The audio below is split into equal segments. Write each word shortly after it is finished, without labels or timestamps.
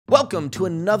welcome to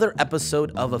another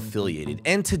episode of Affiliated.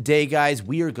 And today, guys,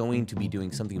 we are going to be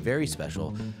doing something very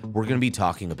special. We're going to be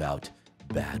talking about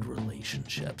bad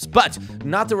relationships, but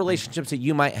not the relationships that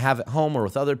you might have at home or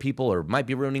with other people or might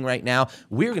be ruining right now.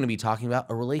 We're going to be talking about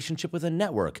a relationship with a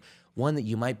network, one that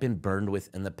you might have been burned with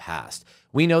in the past.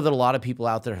 We know that a lot of people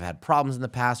out there have had problems in the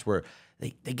past where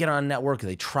they get on a network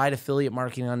and they tried affiliate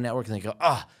marketing on a network and they go,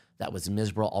 that was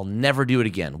miserable. I'll never do it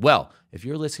again. Well, if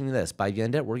you're listening to this, by the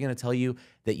end of it, we're going to tell you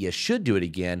that you should do it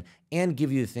again and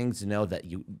give you the things to know that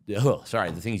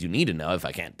the things you need to know, if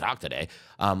I can't talk today,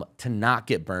 to not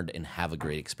get burned and have a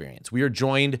great experience. We are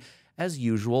joined, as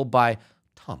usual, by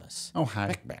Thomas. Oh,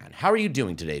 hi. McMahon. How are you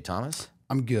doing today, Thomas?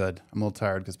 I'm good. I'm a little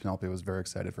tired because Penelope was very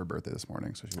excited for her birthday this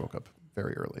morning, so she woke up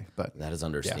very early. But that is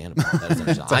understandable. Yeah. That is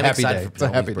understandable. I'm excited for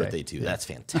Penelope's birthday too. Yeah. That's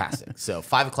fantastic. So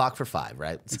 5 o'clock for 5,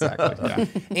 right? Exactly. Yeah.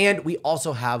 And we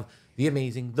also have the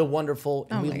amazing, the wonderful,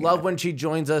 and we love when she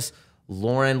joins us,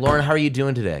 Lauren. Lauren, how are you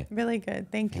doing today? Really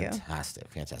good. Thank you. Fantastic.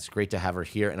 Great to have her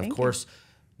here. And of course,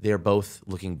 they're both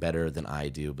looking better than I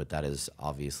do, but that is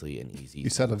obviously an easy. You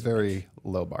set a very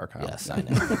low bar, Kyle. Yes, I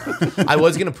know. I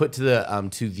was going to put to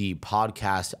the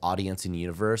podcast audience and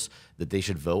universe that they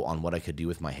should vote on what I could do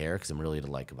with my hair because I'm really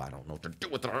like, if I don't know what to do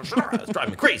with it, it's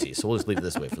driving me crazy. So we'll just leave it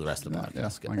this way for the rest of the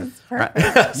podcast.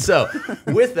 Yeah, So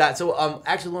with that,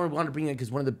 actually, Lauren, we wanted to bring in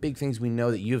because one of the big things we know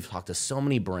that you've talked to so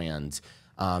many brands.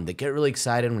 They get really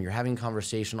excited when you're having a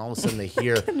conversation. All of a sudden, they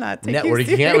hear network.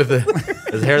 You can't with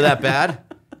is hair that bad?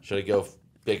 Should I go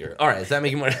bigger? All right, is that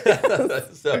making more?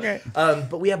 Okay.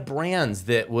 But we have brands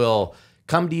that will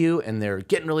come to you and they're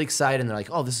getting really excited and they're like,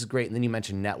 "Oh, this is great." And then you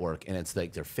mention network, and it's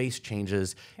like their face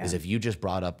changes as if you just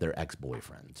brought up their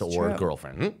ex-boyfriend or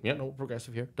girlfriend. Yeah, no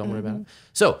progressive here. Don't worry about it.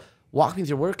 So walk me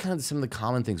through. What are kind of some of the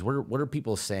common things? What are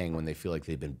people saying when they feel like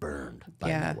they've been burned by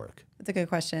a network? That's a good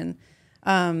question.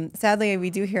 Sadly,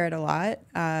 we do hear it a lot.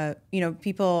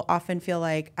 People often feel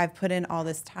like I've put in all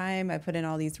this time, I've put in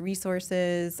all these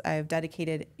resources, I've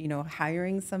dedicated,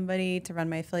 hiring somebody to run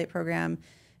my affiliate program,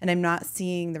 and I'm not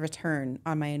seeing the return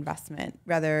on my investment,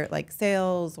 rather like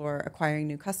sales or acquiring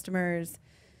new customers.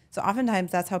 So oftentimes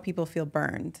that's how people feel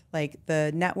burned. Like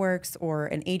the networks or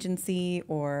an agency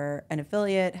or an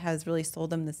affiliate has really sold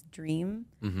them this dream,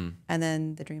 and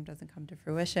then the dream doesn't come to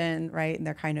fruition, right? And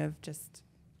they're kind of just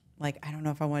like, I don't know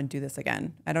if I want to do this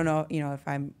again. I don't know, if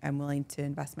I'm willing to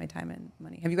invest my time and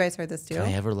money. Have you guys heard this too? Can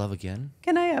I ever love again?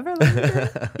 Can I ever love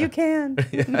again? You can.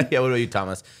 Yeah. What about you,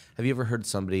 Thomas? Have you ever heard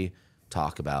somebody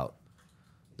talk about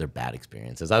their bad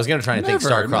experiences? I was going to try and think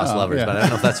star-crossed lovers, but I don't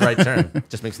know if that's the right term. It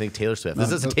just makes me think Taylor Swift.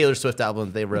 This is a Taylor Swift album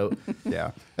that they wrote.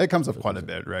 Yeah. It comes up quite a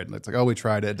bit, right? It's like, we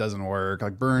tried it. It doesn't work.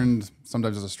 Like burned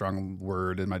sometimes is a strong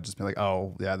word. It might just be like,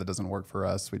 that doesn't work for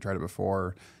us. We tried it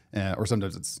before. Or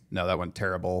sometimes it's, no, that went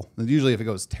terrible. And usually if it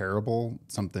goes terrible,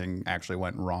 something actually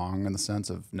went wrong in the sense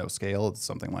of no scale. It's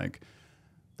something like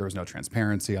there was no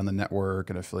transparency on the network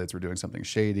and affiliates were doing something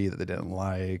shady that they didn't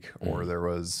like, or there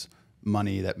was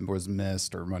money that was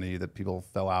missed or money that people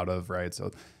fell out of, right?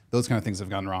 So those kind of things have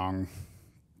gone wrong,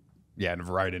 in a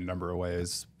variety of number of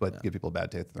ways, but give people a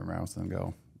bad taste in their mouth and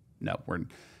go, no, we're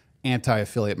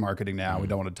anti-affiliate marketing now. We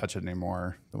don't want to touch it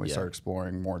anymore. Then we start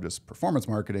exploring more just performance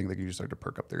marketing. They can just start to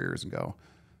perk up their ears and go,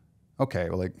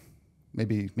 okay, well, like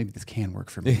maybe this can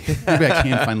work for me. Maybe I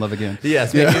can find love again.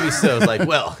 Yes, maybe so. It's like,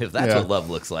 well, if that's what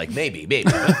love looks like, maybe.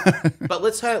 But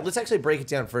let's actually break it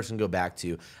down first and go back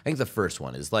to, I think the first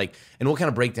one is like, and we'll kind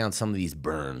of break down some of these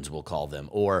burns, we'll call them,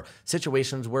 or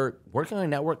situations where working on a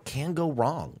network can go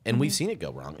wrong. And we've seen it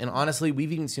go wrong. And honestly,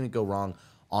 we've even seen it go wrong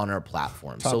on our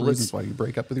platform. Top reasons why you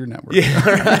break up with your network.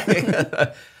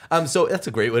 Yeah, right. So that's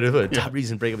a great way to put it. Top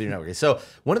reason to break up with your network. So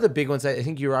one of the big ones, I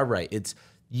think you are right. It's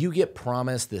you get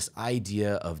promised this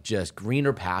idea of just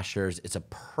greener pastures. It's a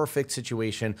perfect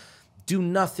situation. Do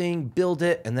nothing, build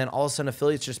it, and then all of a sudden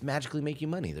affiliates just magically make you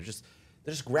money. They're just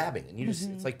grabbing, and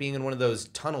it's like being in one of those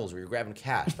tunnels where you're grabbing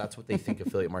cash. That's what they think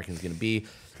affiliate marketing is going to be.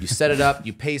 You set it up,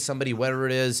 you pay somebody, whatever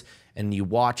it is, and you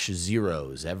watch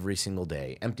zeros every single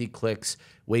day. Empty clicks,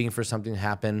 waiting for something to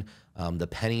happen. The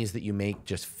pennies that you make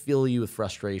just fill you with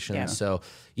frustration. Yeah. So,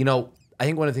 I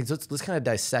think one of the things, let's kind of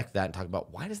dissect that and talk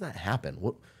about why does that happen?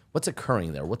 What's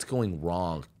occurring there? What's going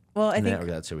wrong? Well, I think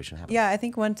that situation happens. Yeah, I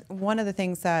think one of the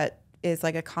things that is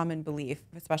like a common belief,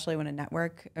 especially when a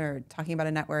network or talking about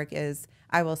a network, is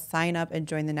I will sign up and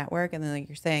join the network, and then like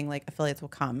you're saying, like affiliates will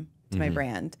come to my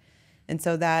brand. And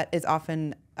so that is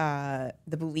often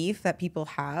the belief that people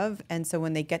have. And so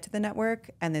when they get to the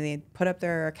network and then they put up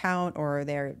their account or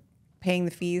they're paying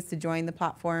the fees to join the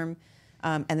platform,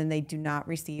 and then they do not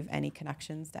receive any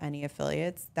connections to any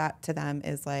affiliates, that to them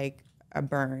is like a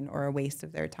burn or a waste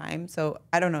of their time. So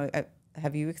I don't know.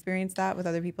 Have you experienced that with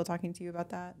other people talking to you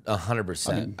about that?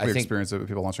 100%. We experience it with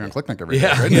people launching on ClickBank every day,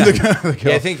 Yeah, right? yeah. They go,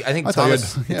 Yeah, I think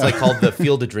Thomas, it's like called the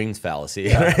field of dreams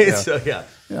fallacy, right? yeah. So yeah.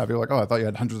 Yeah, people are like, oh, I thought you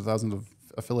had hundreds of thousands of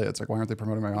affiliates. Like, why aren't they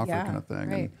promoting my offer, kind of thing?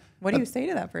 Right. And What do you say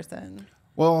to that person?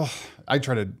 well,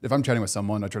 if I'm chatting with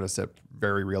someone, I try to set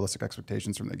very realistic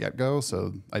expectations from the get-go.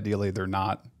 So ideally, they're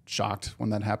not shocked when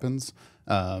that happens.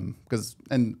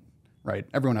 Right,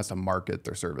 everyone has to market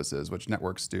their services, which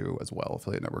networks do as well.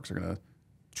 Affiliate networks are going to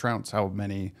trounce how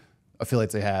many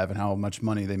affiliates they have and how much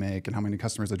money they make and how many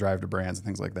customers they drive to brands and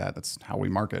things like that. That's how we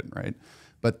market, right?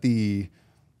 But the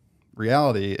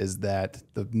reality is that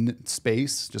the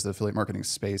space, just the affiliate marketing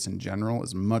space in general,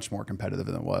 is much more competitive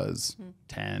than it was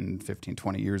 10, 15,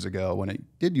 20 years ago, when it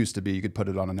did used to be you could put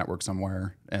it on a network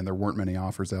somewhere and there weren't many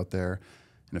offers out there,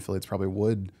 and affiliates probably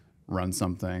would run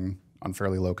something on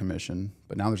fairly low commission.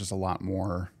 But now there's just a lot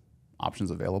more options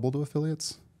available to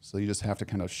affiliates. So you just have to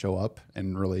kind of show up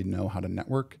and really know how to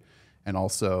network and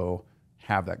also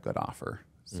have that good offer.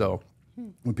 So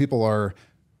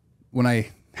when I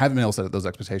haven't been able to set those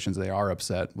expectations, they are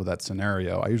upset with that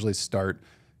scenario, I usually start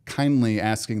kindly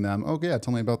asking them, oh yeah,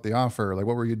 tell me about the offer. Like,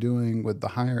 what were you doing with the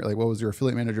hire? Like, what was your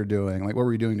affiliate manager doing? Like, what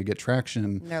were you doing to get traction?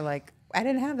 And they're like, I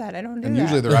didn't have that. I don't do and that.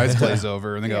 usually their eyes glaze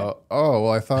over and they go, oh,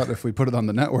 well, I thought if we put it on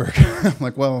the network, I'm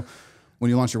like, well, when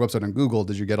you launched your website on Google,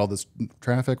 did you get all this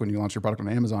traffic? When you launched your product on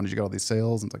Amazon, did you get all these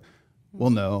sales? And it's like, well,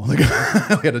 no, like we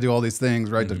had to do all these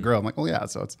things, right, to grow. I'm like, well, yeah.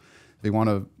 So if you want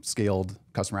a scaled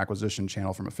customer acquisition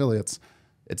channel from affiliates,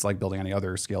 it's like building any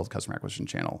other scaled customer acquisition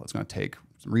channel. It's going to take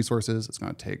some resources. It's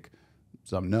going to take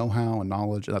some know-how and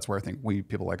knowledge. And that's where I think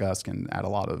people like us can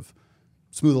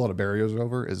smooth a lot of barriers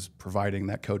over, is providing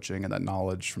that coaching and that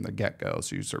knowledge from the get-go.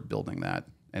 So you start building that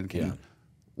and can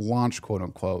launch, quote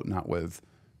unquote, not with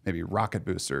maybe rocket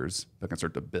boosters, but can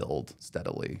start to build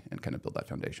steadily and kind of build that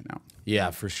foundation out.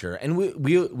 Yeah, for sure. And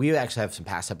we actually have some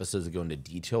past episodes that go into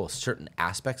detail with certain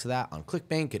aspects of that on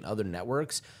ClickBank and other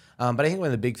networks. But I think one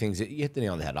of the big things, you hit the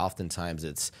nail on the head.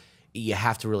 Oftentimes you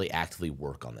have to really actively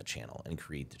work on the channel and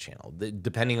create the channel.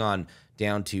 Depending on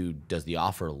down to, does the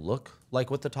offer look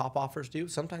like what the top offers do?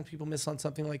 Sometimes people miss on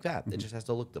something like that. It just has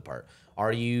to look the part.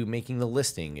 Are you making the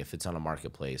listing, if it's on a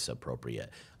marketplace, appropriate?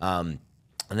 And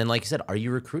then, like you said, are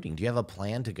you recruiting? Do you have a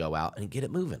plan to go out and get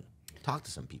it moving? Talk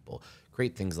to some people,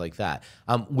 create things like that.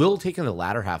 We'll take in the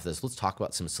latter half of this. Let's talk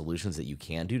about some solutions that you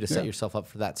can do to set yourself up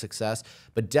for that success.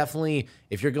 But definitely,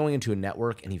 if you're going into a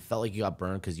network and you felt like you got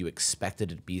burned because you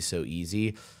expected it to be so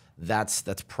easy, that's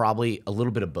probably a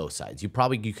little bit of both sides. You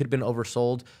could have been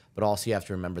oversold, but also you have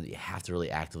to remember that you have to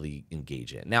really actively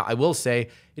engage it. Now, I will say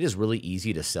it is really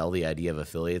easy to sell the idea of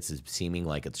affiliates as seeming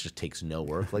like it just takes no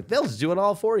work. Like, they'll just do it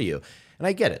all for you. And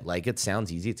I get it. Like, it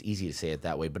sounds easy. It's easy to say it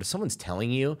that way. But if someone's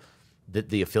telling you that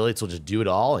the affiliates will just do it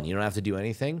all and you don't have to do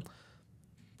anything,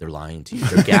 they're lying to you.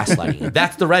 They're gaslighting you.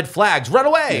 That's the red flags. Run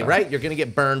away, right? You're going to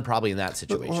get burned probably in that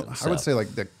situation. Well, I would say,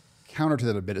 like, the counter to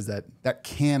that a bit is that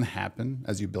can happen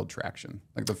as you build traction.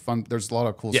 Like, there's a lot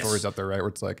of cool stories out there, right? Where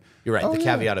it's like, you're right. The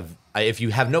caveat of if you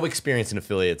have no experience in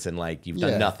affiliates and like you've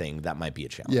done nothing, that might be a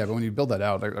challenge. Yeah, but when you build that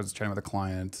out, I was chatting with a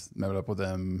client, met up with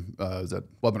them. I was at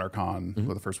WebinarCon,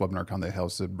 with the first WebinarCon they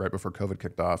hosted right before COVID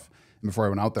kicked off. And before I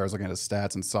went out there, I was looking at his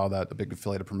stats and saw that a big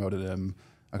affiliate had promoted him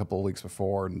a couple of weeks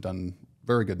before and done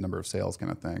very good number of sales,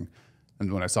 kind of thing.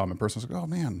 And when I saw him in person, I was like, oh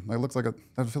man, it looks like that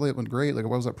affiliate went great. Like,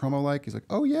 what was that promo like? He's like,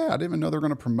 oh yeah, I didn't even know they were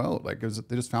going to promote. Like,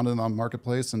 they just found it on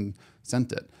Marketplace and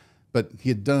sent it. But he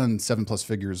had done 7+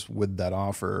 figures with that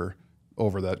offer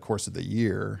over that course of the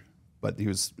year. But he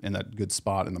was in that good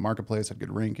spot in the Marketplace, had good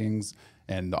rankings,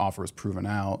 and the offer was proven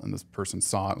out. And this person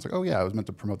saw it. I was like, oh yeah, I was meant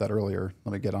to promote that earlier.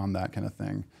 Let me get on that, kind of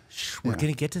thing. We're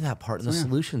going to get to that part in the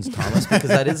solutions, Thomas, because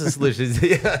that is a solution.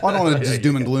 I don't want to just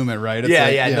doom and gloom it, right? It's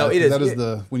no, it is. That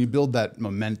is when you build that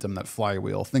momentum, that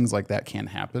flywheel, things like that can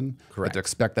happen. Correct. But to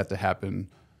expect that to happen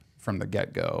from the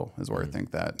get-go is where I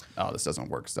think that, this doesn't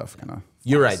work stuff kind of.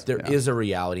 You're right. There is a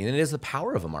reality, and it is the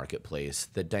power of a marketplace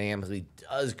that dynamically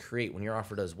does create, when your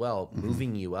offer does well,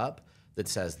 moving you up, that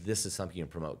says this is something you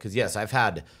can promote. Because yes, I've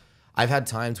had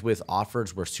times with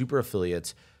offers where super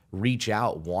affiliates reach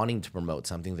out wanting to promote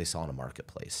something they saw in a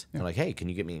marketplace. They're like, hey, can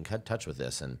you get me in touch with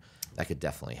this? And that could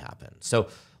definitely happen. So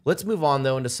let's move on,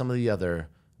 though, into some of the other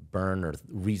burn or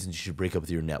reasons you should break up with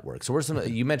your network. So what are some,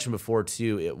 you mentioned before,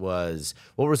 too,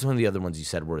 what were some of the other ones you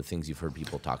said were things you've heard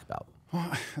people talk about?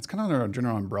 Well, it's kind of under a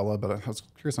general umbrella, but I was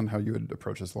curious on how you would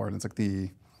approach this, Lauren. It's like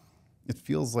it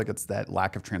feels like it's that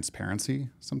lack of transparency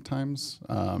sometimes,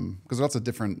 because there's lots of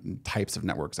different types of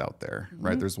networks out there,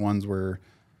 right? There's ones where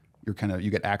you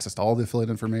get access to all the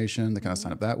affiliate information. They kind of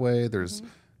sign up that way. There's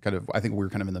I think we were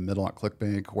kind of in the middle at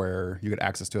ClickBank where you get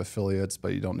access to affiliates,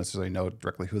 but you don't necessarily know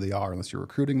directly who they are unless you're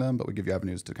recruiting them, but we give you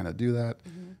avenues to kind of do that.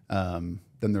 Then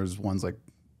there's ones like,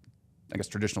 I guess,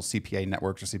 traditional CPA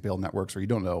networks or CPL networks where you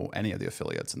don't know any of the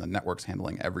affiliates and the network's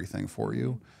handling everything for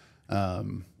you,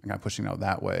 and kind of pushing out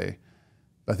that way.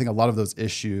 But I think a lot of those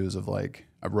issues of like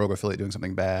a rogue affiliate doing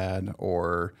something bad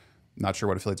or not sure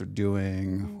what affiliates are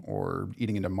doing or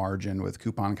eating into margin with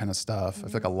coupon kind of stuff, I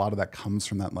feel like a lot of that comes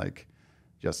from that like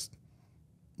just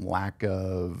lack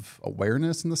of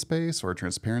awareness in the space or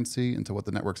transparency into what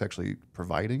the network's actually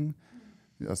providing.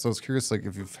 Yeah, so I was curious, like,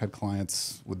 if you've had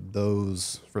clients with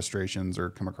those frustrations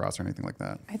or come across or anything like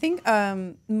that. I think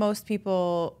most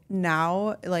people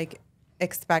now like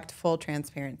expect full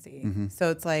transparency. So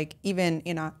it's like even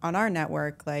on our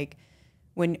network, like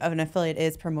when an affiliate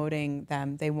is promoting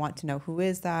them, they want to know who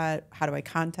is that, how do I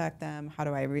contact them, how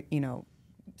do I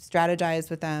strategize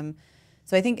with them.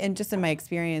 So I think, just in my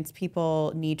experience,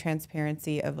 people need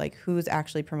transparency of like who's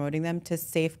actually promoting them to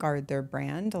safeguard their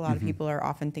brand. A lot of people are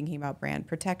often thinking about brand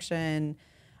protection,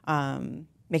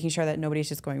 making sure that nobody's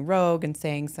just going rogue and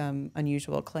saying some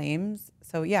unusual claims.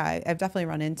 So yeah, I've definitely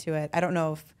run into it. I don't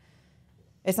know if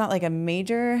it's not like a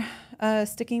major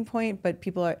sticking point, but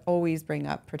people always bring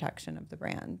up protection of the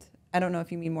brand. I don't know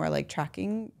if you mean more like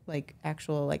tracking, like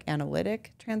actual like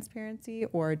analytic transparency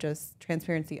or just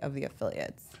transparency of the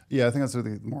affiliates. Yeah, I think that's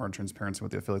really more on transparency,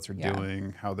 what the affiliates are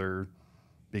doing, how they're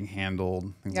being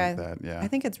handled, things like that. Yeah, I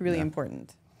think it's really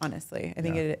important, honestly. I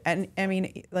think and I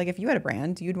mean, like if you had a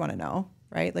brand, you'd want to know,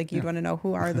 right? Like you'd want to know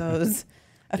who are those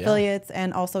affiliates,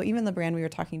 and also even the brand we were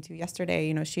talking to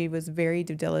yesterday. She was very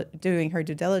doing her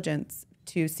due diligence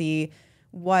to see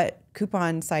what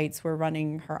coupon sites were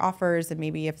running her offers and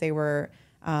maybe if they were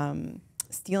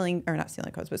scraping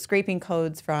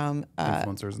codes from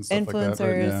influencers and stuff like that.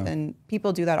 Right? And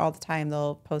people do that all the time.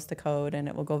 They'll post a code and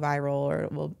it will go viral or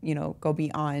it will, go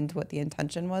beyond what the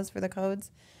intention was for the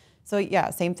codes. So yeah,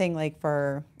 same thing like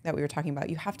for that we were talking about.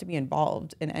 You have to be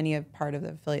involved in any part of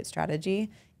the affiliate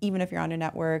strategy, even if you're on a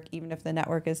network, even if the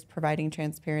network is providing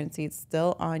transparency, it's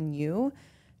still on you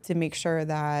to make sure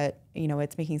that,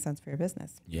 it's making sense for your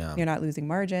business. Yeah. You're not losing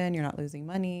margin, you're not losing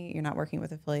money, you're not working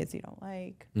with affiliates you don't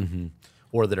like.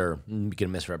 Or that are going to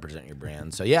misrepresent your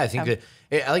brand. So yeah, I think that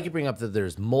I like you bring up that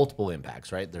there's multiple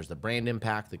impacts, right? There's the brand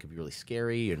impact that could be really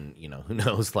scary and, who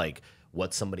knows like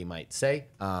what somebody might say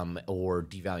or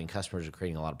devaluing customers or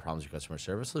creating a lot of problems with customer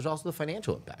service. There's also the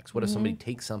financial impacts. What if somebody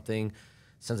takes something,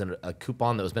 sends a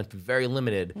coupon that was meant to be very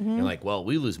limited. You're like, well,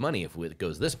 we lose money if it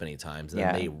goes this many times. And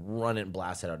then they run it and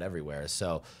blast it out everywhere.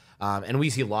 So, and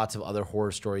we see lots of other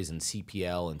horror stories in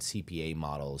CPL and CPA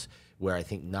models where I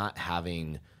think not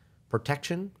having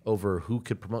protection over who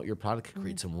could promote your product could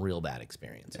create some real bad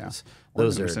experiences. Yeah.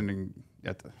 Those are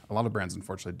a lot of brands,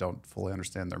 unfortunately, don't fully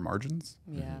understand their margins.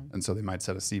 Yeah. And so they might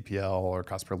set a CPL or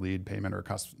cost per lead payment or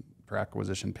cost per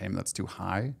acquisition payment that's too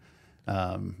high.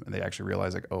 And they actually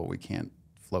realize like, oh, we can't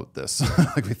float this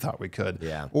like we thought we could.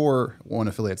 Yeah. Or one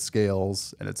affiliate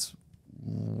scales and it's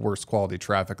worse quality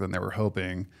traffic than they were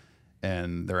hoping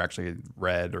and they're actually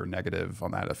red or negative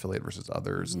on that affiliate versus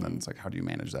others. And then it's like, how do you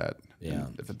manage that? Yeah.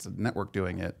 And if it's a network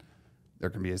doing it, there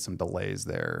can be some delays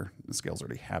there. The scale's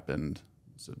already happened.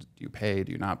 So do you pay?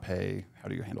 Do you not pay? How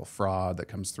do you handle fraud that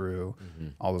comes through?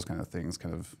 All those kind of things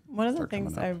kind of One of the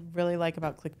things I really like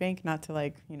about ClickBank, not to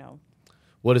like,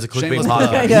 what is a ClickBank Shameless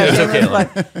podcast? Yeah, It's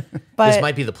okay. but This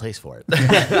might be the place for it.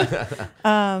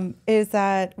 is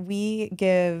that we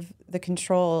give the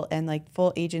control and like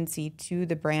full agency to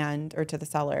the brand or to the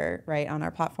seller, right, on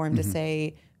our platform to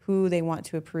say who they want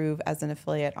to approve as an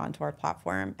affiliate onto our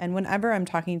platform. And whenever I'm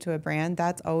talking to a brand,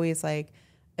 that's always like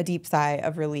a deep sigh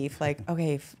of relief. Like,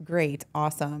 okay, great,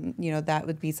 awesome. That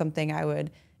would be something I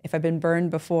would, if I've been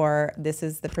burned before, this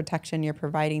is the protection you're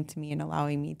providing to me and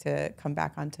allowing me to come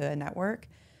back onto a network.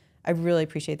 I really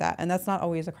appreciate that. And that's not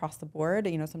always across the board.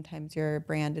 Sometimes your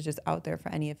brand is just out there for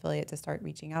any affiliate to start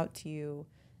reaching out to you,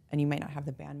 and you might not have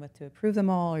the bandwidth to approve them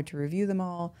all or to review them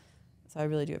all. So I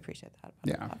really do appreciate that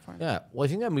about the platform. Yeah. Well, I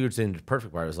think that moves into the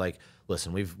perfect part. It was like,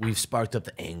 listen, we've sparked up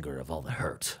the anger of all the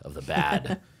hurt of the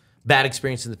bad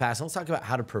experience in the past. And let's talk about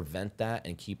how to prevent that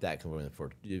and keep that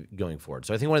going forward.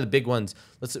 So I think one of the big ones,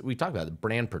 we talked about the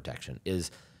brand protection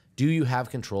is, do you have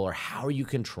control or how are you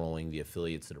controlling the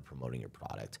affiliates that are promoting your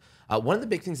product? One of the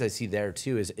big things I see there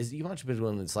too is you want to be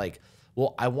one that's like,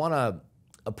 well, I want to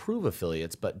approve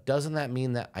affiliates, but doesn't that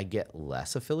mean that I get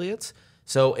less affiliates?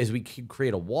 So as we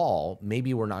create a wall,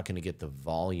 maybe we're not going to get the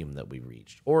volume that we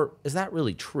reached. Or is that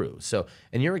really true? So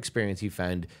in your experience, you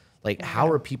found like, how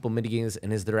are people mitigating this?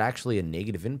 And is there actually a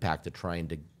negative impact to trying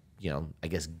to, I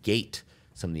guess, gate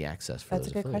some of the access for That's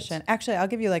those a good affiliates? question. Actually, I'll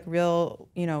give you like real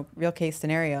case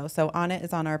scenario. So Onnit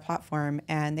is on our platform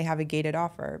and they have a gated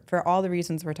offer for all the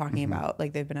reasons we're talking about.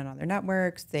 Like they've been on other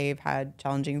networks, they've had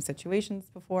challenging situations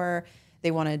before,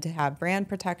 they wanted to have brand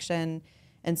protection.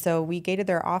 And so we gated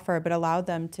their offer, but allowed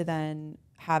them to then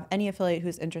have any affiliate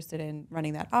who's interested in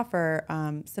running that offer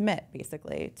submit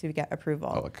basically to get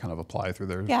approval. Oh, like kind of apply through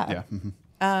their, Yeah.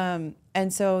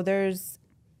 And so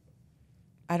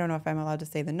I don't know if I'm allowed to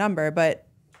say the number, but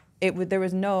there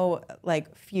was no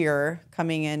like fear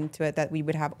coming into it that we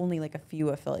would have only like a few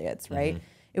affiliates, right?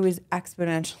 It was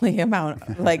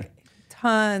exponentially like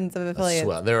tons of affiliates.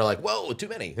 Well, they were like, whoa, too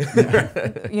many.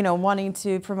 Wanting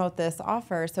to promote this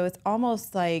offer. So it's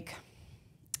almost like,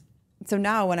 so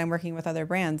now when I'm working with other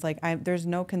brands, like there's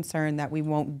no concern that we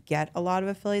won't get a lot of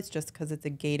affiliates just because it's a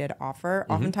gated offer.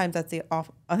 Oftentimes that's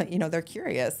they're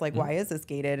curious, like, why is this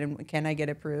gated and can I get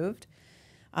approved?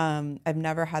 I've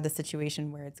never had the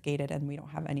situation where it's gated and we don't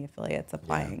have any affiliates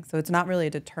applying. So it's not really a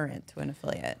deterrent to an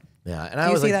affiliate. Yeah, and Do I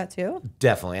you was see like, that too?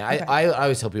 Definitely. Okay. I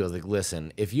always tell people, like,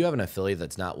 listen, if you have an affiliate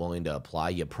that's not willing to apply,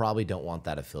 you probably don't want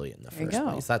that affiliate in the There you first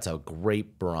go. place. That's a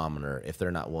great barometer if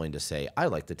they're not willing to say, I'd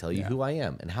like to tell you who I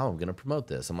am and how I'm going to promote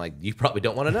this. I'm like, you probably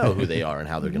don't want to know who they are and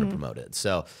how they're going to promote it.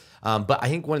 So, but I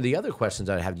think one of the other questions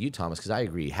I have to you, Thomas, because I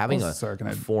agree, having a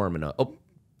form and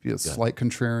be a slight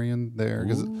contrarian there.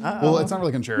 Well, it's not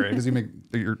really contrarian because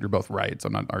you're both right. So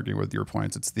I'm not arguing with your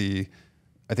points.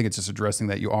 I think it's just addressing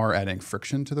that you are adding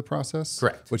friction to the process.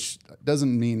 Correct. Which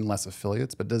doesn't mean less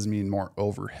affiliates, but does mean more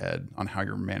overhead on how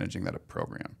you're managing that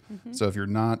program. So if you're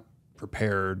not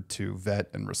prepared to vet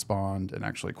and respond and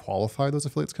actually qualify those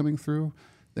affiliates coming through,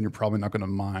 then you're probably not going to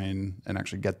mine and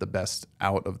actually get the best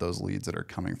out of those leads that are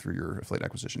coming through your affiliate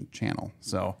acquisition channel.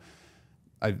 So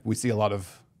we see a lot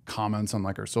of comments on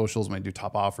like our socials when we do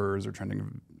top offers or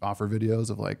trending offer videos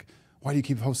of like, why do you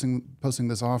keep posting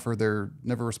this offer? They're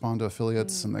never respond to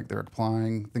affiliates and like they're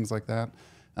applying, things like that.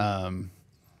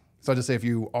 So I just say if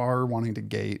you are wanting to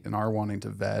gate and are wanting to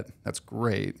vet, that's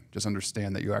great. Just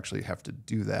understand that you actually have to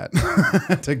do that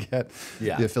to get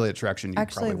the affiliate traction you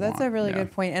Actually, probably that's want. a really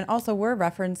good point. And also we're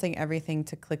referencing everything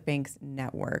to ClickBank's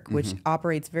network, which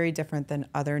operates very different than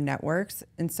other networks.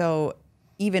 And so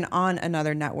even on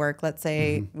another network, let's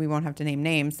say we won't have to name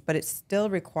names, but it still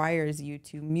requires you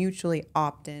to mutually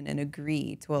opt in and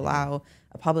agree to allow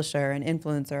a publisher, an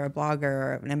influencer, a blogger,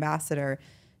 or an ambassador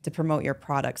to promote your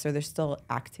product. So there's still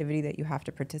activity that you have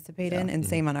to participate in, and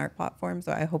same on our platform.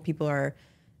 So I hope people are,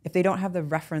 if they don't have the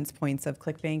reference points of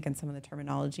ClickBank and some of the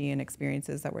terminology and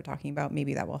experiences that we're talking about,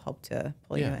 maybe that will help to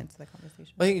pull you into the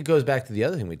conversation. I think it goes back to the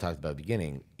other thing we talked about at the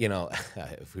beginning.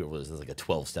 If it was like a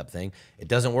 12-step thing, it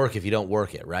doesn't work if you don't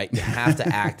work it, right? You have to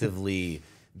actively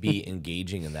be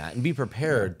engaging in that and be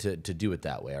prepared to do it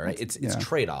that way, all right? It's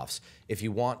trade-offs. If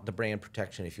you want the brand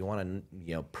protection, if you want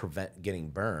to prevent getting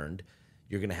burned,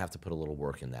 you're going to have to put a little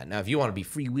work in that. Now, if you want to be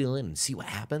freewheeling and see what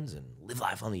happens and live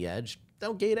life on the edge,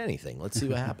 don't gate anything. Let's see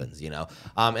what happens,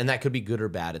 And that could be good or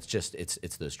bad. It's just, it's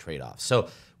those trade-offs. So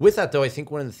with that, though, I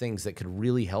think one of the things that could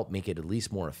really help make it at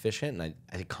least more efficient, and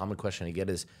I think a common question I get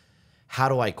is, how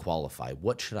do I qualify?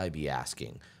 What should I be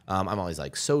asking? I'm always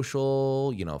like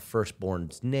social,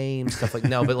 firstborn's name, stuff like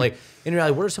no, but like in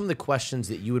reality, what are some of the questions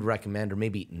that you would recommend or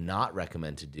maybe not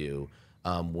recommend to do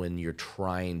when you're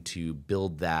trying to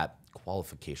build that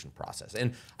qualification process?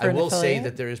 And I will say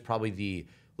that there is probably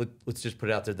let's just put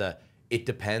it out there, it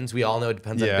depends. We all know it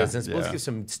depends on business, but let's give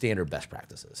some standard best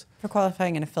practices. For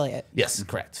qualifying an affiliate. Yes,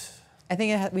 correct. I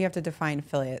think we have to define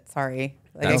affiliate, sorry.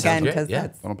 Because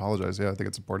that's... Don't apologize. Yeah, I think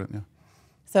it's important,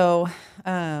 So,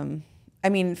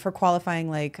 for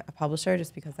qualifying like a publisher,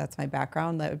 just because that's my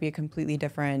background, that would be a completely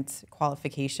different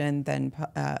qualification than,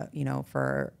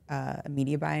 for a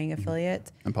media buying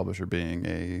affiliate. And publisher being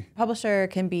a? Publisher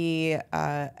can be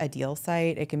a deal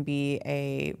site. It can be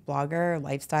a blogger,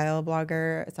 lifestyle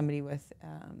blogger, somebody with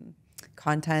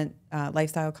content,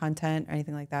 lifestyle content, or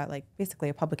anything like that, like basically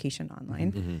a publication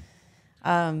online.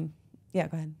 Yeah,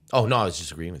 go ahead. Oh, no, I was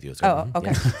just agreeing with you.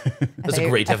 Okay. That's a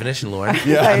great definition, Lauren. I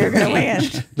thought you were going to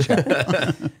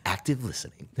weigh in. Active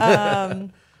listening.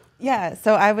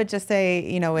 So I would just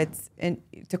say,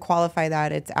 to qualify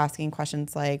that, it's asking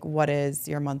questions like, what is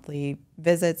your monthly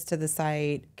visits to the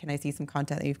site? Can I see some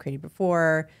content that you've created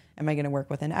before? Am I going to work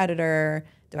with an editor?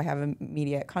 Do I have an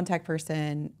immediate contact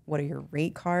person? What are your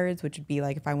rate cards? Which would be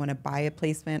like if I want to buy a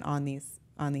placement on these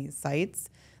sites.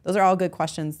 Those are all good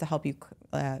questions to help you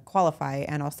qualify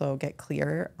and also get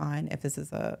clear on if this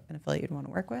is an affiliate you'd want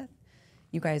to work with.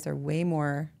 You guys are way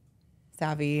more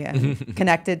savvy and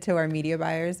connected to our media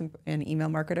buyers and email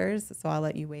marketers, so I'll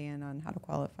let you weigh in on how to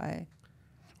qualify.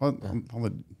 Well, I'll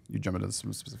let you jump into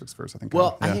some specifics first. I think.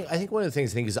 Well, I think one of the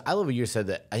things is I love what you said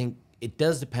that I think it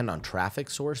does depend on traffic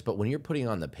source, but when you're putting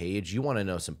on the page, you want to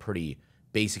know some pretty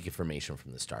basic information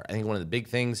from the start. I think one of the big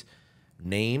things,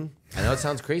 name. I know it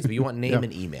sounds crazy, but you want name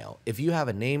and email. If you have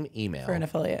a name, email For an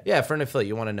affiliate. Yeah, for an affiliate,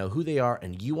 you want to know who they are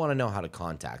and you want to know how to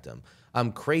contact them.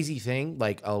 Crazy thing,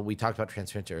 like we talked about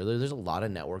transparency earlier. There's a lot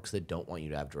of networks that don't want you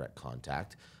to have direct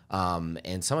contact,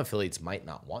 and some affiliates might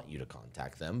not want you to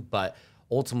contact them. But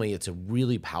ultimately, it's a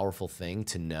really powerful thing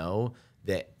to know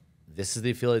that this is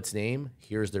the affiliate's name,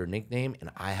 here's their nickname,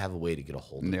 and I have a way to get a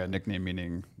hold of them. Yeah, nickname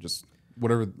meaning just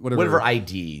whatever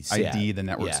IDs. ID the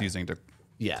network's using to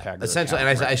tag their essentially.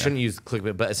 account, And I shouldn't use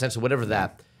ClickBank, but essentially whatever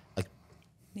that.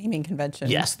 Naming convention.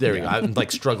 Yes, there you go. I'm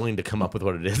like struggling to come up with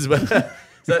what it is, but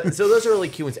so those are really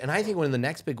key ones. And I think one of the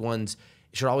next big ones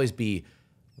should always be,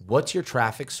 what's your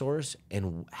traffic source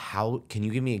and how can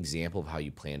you give me an example of how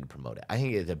you plan to promote it? I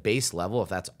think at the base level, if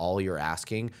that's all you're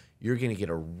asking, you're going to get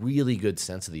a really good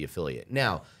sense of the affiliate.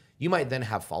 Now, you might then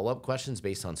have follow-up questions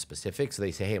based on specifics. So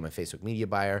they say, hey, I'm a Facebook media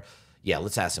buyer. Yeah,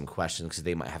 let's ask some questions because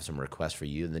they might have some requests for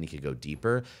you, and then you could go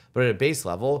deeper. But at a base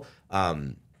level,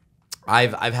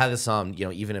 I've had this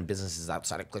even in businesses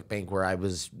outside of ClickBank where I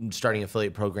was starting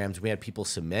affiliate programs. We had people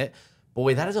submit.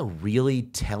 Boy, that is a really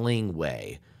telling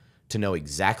way to know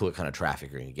exactly what kind of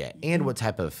traffic you're going to get and what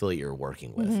type of affiliate you're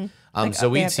working with. So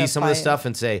we'd see some of this stuff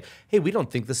and say, hey, we don't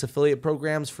think this affiliate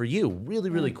program's for you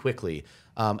really quickly,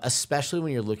 especially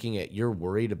when you're looking at, you're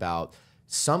worried about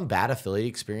some bad affiliate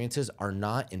experiences are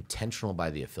not intentional by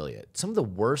the affiliate. Some of the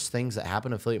worst things that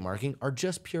happen in affiliate marketing are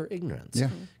just pure ignorance.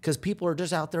 Because people are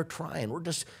just out there trying.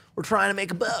 We're trying to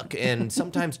make a buck. And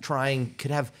sometimes trying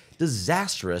could have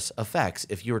disastrous effects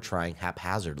if you're trying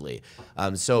haphazardly.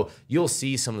 So you'll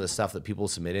see some of the stuff that people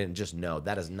submitted and just know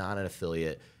that is not an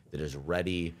affiliate that is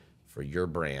ready for your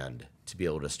brand to be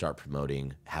able to start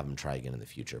promoting, have them try again in the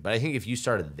future. But I think if you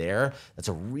started there, that's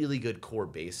a really good core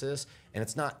basis, and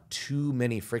it's not too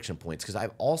many friction points, because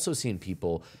I've also seen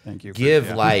people give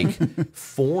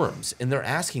forms, and they're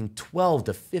asking 12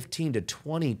 to 15 to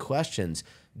 20 questions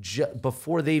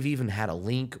before they've even had a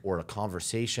link or a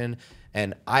conversation.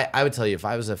 And I would tell you, if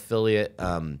I was an affiliate,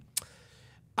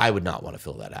 I would not want to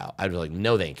fill that out. I'd be like,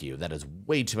 no, thank you. That is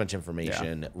way too much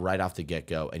information right off the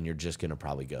get-go, and you're just going to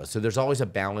probably go. So there's always a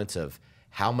balance of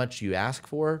how much you ask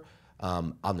for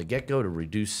on the get-go to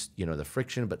reduce, the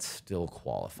friction, but still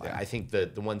qualify. I think the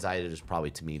ones I did is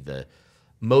probably, to me, the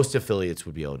most affiliates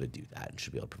would be able to do that and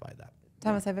should be able to provide that.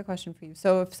 Thomas, I have a question for you.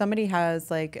 So if somebody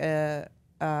has like an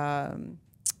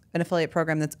affiliate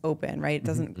program that's open, right? It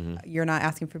doesn't. You're not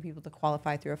asking for people to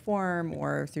qualify through a form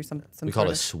or through some. We call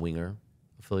it a swinger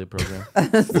affiliate program.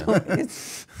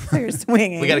 So you're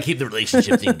swinging. We got to keep the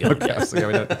relationship thing going.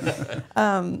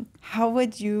 How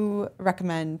would you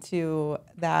recommend to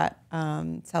that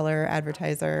seller,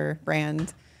 advertiser,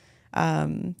 brand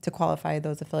to qualify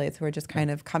those affiliates who are just kind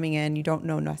of coming in? You don't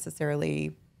know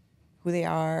necessarily who they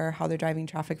are, how they're driving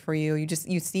traffic for you.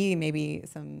 You see maybe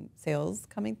some sales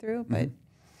coming through, but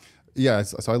yeah.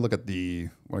 So I look at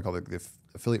what I call the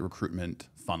affiliate recruitment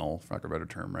funnel, for lack of a better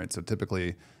term, right? So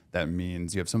typically that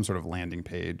means you have some sort of landing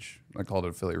page. I call it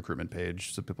an affiliate recruitment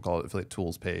page. Some people call it affiliate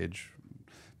tools page.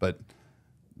 But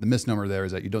the misnomer there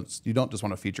is that you don't just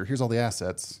want to feature, here's all the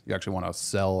assets. You actually want to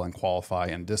sell and qualify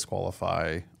and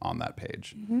disqualify on that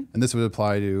page. And this would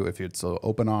apply to if it's an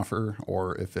open offer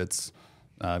or if it's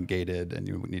gated and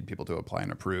you need people to apply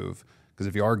and approve. Because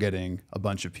if you are getting a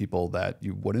bunch of people that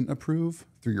you wouldn't approve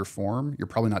through your form, you're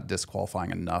probably not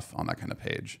disqualifying enough on that kind of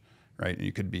page, right? And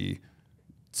you could be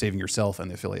saving yourself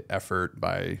and the affiliate effort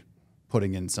by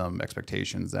putting in some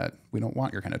expectations that we don't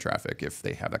want your kind of traffic if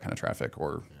they have that kind of traffic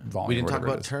or volume. We didn't or talk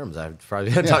about it is. terms. I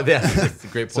probably talk about that. That's a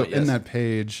great point. So in that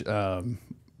page,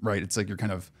 right, it's like you're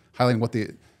kind of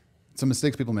highlighting some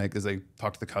mistakes people make is they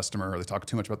talk to the customer or they talk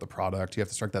too much about the product. You have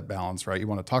to strike that balance, right? You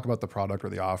want to talk about the product or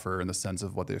the offer in the sense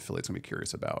of what the affiliate's going to be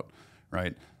curious about,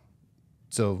 right?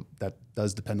 So that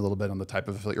does depend a little bit on the type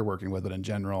of affiliate you're working with, but in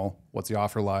general, what's the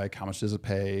offer like? How much does it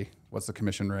pay? What's the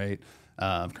commission rate?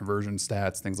 Conversion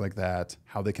stats, things like that,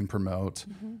 how they can promote,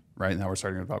 right? Now we're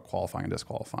starting about qualifying and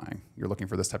disqualifying. You're looking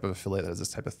for this type of affiliate that has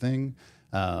this type of thing.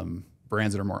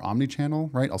 Brands that are more omni-channel,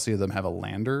 right? I'll see them have a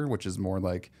lander, which is more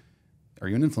like, are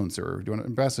you an influencer? Do you want an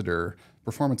ambassador?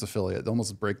 Performance affiliate? They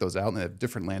almost break those out, and they have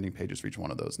different landing pages for each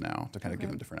one of those now to kind of give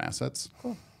them different assets.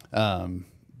 Cool.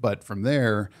 But from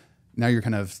there, now you're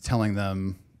kind of telling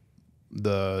them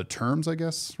the terms, I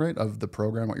guess, right, of the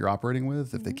program, what you're operating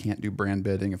with. If they can't do brand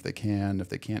bidding, if they can't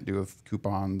do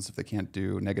coupons, if they can't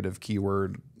do negative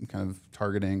keyword kind of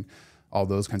targeting, all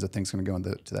those kinds of things going to go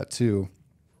into that too.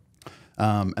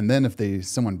 And then if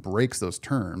someone breaks those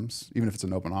terms, even if it's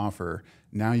an open offer,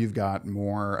 now you've got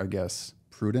more, I guess,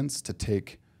 prudence to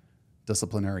take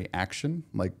disciplinary action,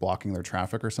 like blocking their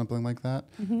traffic or something like that,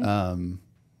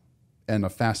 and a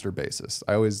faster basis.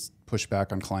 I always push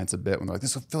back on clients a bit when they're like,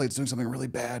 this affiliate's doing something really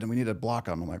bad and we need to block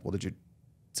them. I'm like, well, did you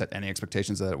set any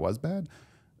expectations that it was bad?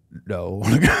 No.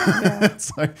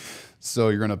 It's like, so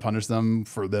you're going to punish them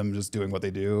for them just doing what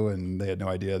they do and they had no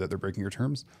idea that they're breaking your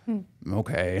terms?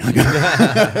 Okay.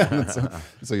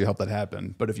 So you help that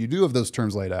happen. But if you do have those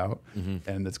terms laid out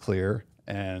and it's clear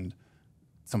and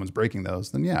someone's breaking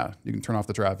those, then yeah, you can turn off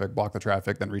the traffic, block the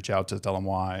traffic, then reach out to tell them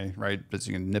why, right? But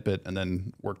you can nip it and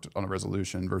then work on a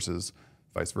resolution versus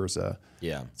vice versa.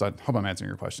 Yeah. So I hope I'm answering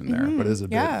your question there, but it is a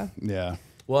bit, yeah.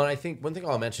 Well, and I think one thing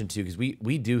I'll mention too, because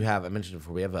we do have, I mentioned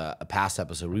before, we have a past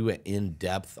episode. We went in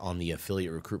depth on the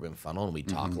affiliate recruitment funnel, and we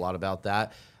talk a lot about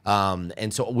that.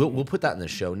 And so we'll put that in the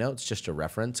show notes just to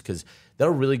reference, because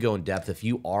that'll really go in depth. If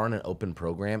you are in an open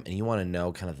program and you want to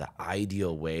know kind of the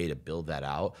ideal way to build that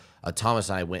out, Thomas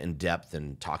and I went in depth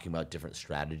and talking about different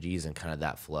strategies and kind of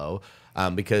that flow,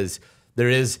 because there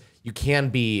is, you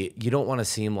don't want to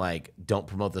seem like don't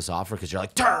promote this offer because you're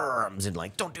like terms and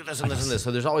like don't do this and this and this.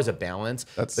 So there's always a balance.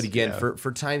 But again,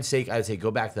 for time's sake, I would say go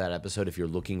back to that episode if you're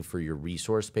looking for your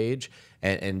resource page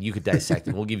and you could dissect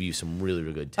and we'll give you some really,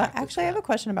 really good tactics. Actually, I have a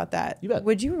question about that. You bet.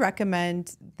 Would you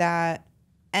recommend that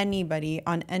anybody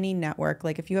on any network,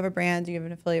 like if you have a brand, you have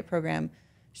an affiliate program,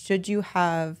 should you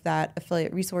have that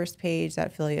affiliate resource page, that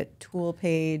affiliate tool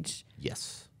page?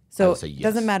 Yes. So it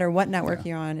doesn't matter what network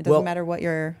you're on. It doesn't matter what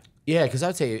you're... Yeah, because I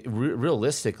would say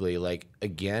realistically, like,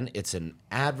 again, it's an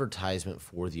advertisement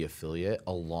for the affiliate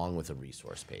along with a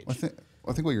resource page. I think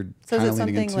what you're kind of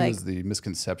leaning into is the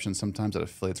misconception sometimes that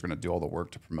affiliates are going to do all the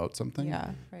work to promote something.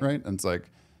 Yeah. Right? And it's like,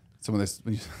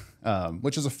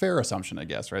 which is a fair assumption, I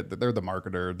guess, right? That they're the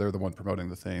marketer, they're the one promoting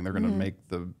the thing, they're going to make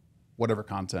the whatever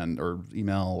content or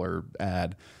email or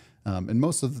ad. And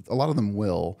a lot of them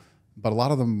will, but a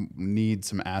lot of them need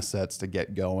some assets to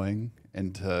get going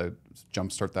and to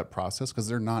jumpstart that process because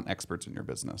they're not experts in your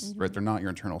business, right? They're not your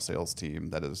internal sales team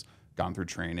that has gone through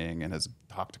training and has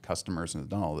talked to customers and has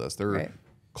done all this. They're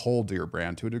cold to your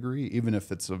brand to a degree, even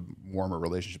if it's a warmer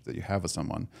relationship that you have with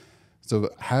someone. So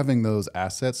having those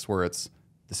assets where this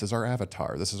is our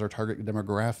avatar, this is our target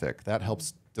demographic, that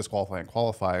helps disqualify and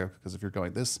qualify, because if you're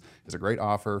going, this is a great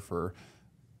offer for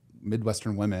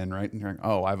Midwestern women, right? And you're like,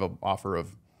 oh, I have an offer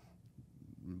of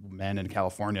men in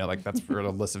California, like that's for a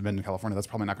list of men in California, that's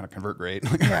probably not going to convert great.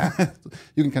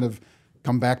 You can kind of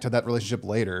come back to that relationship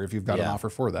later if you've got an offer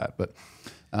for that. But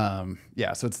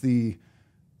so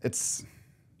it's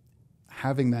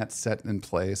having that set in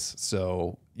place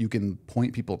so you can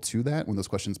point people to that when those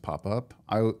questions pop up.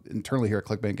 I internally here at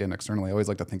ClickBank and externally, I always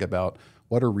like to think about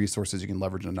what are resources you can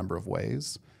leverage in a number of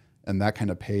ways. And that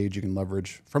kind of page you can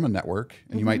leverage from a network,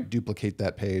 and you might duplicate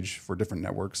that page for different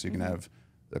networks. So you can have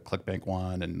the ClickBank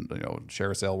one and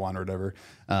share a sale one or whatever.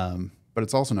 But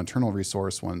it's also an internal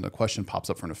resource. When the question pops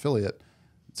up for an affiliate,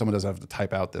 someone doesn't have to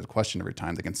type out the question every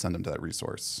time. They can send them to that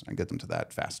resource and get them to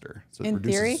that faster. So in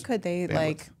theory, could they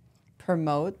bandwidth.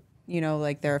 Promote,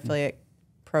 their affiliate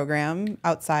program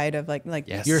outside of like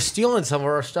yes. You're stealing some of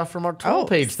our stuff from our tool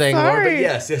page thing, Laura, but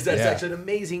yes, that's actually an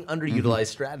amazing underutilized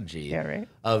strategy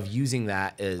of using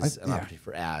that as an opportunity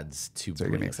for ads to so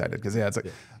you're getting excited because it's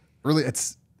like really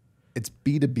it's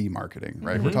B2B marketing,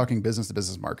 right? We're talking business to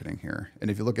business marketing here. And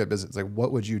if you look at business, it's like,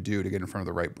 what would you do to get in front of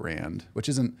the right brand? Which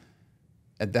isn't,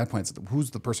 at that point, it's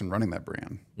who's the person running that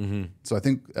brand? So I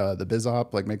think the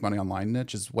BizOp, like make money online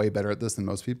niche, is way better at this than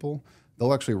most people.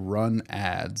 They'll actually run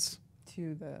ads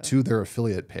to their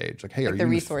affiliate page. Like, hey, are you... the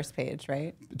resource page,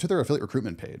 right? To their affiliate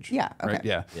recruitment page. Yeah, okay. Right?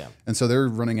 Yeah. And so they're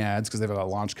running ads because they have a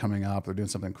launch coming up. They're doing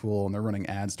something cool, and they're running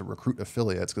ads to recruit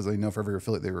affiliates because they know for every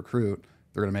affiliate they recruit,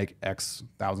 they're going to make X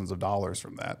thousands of dollars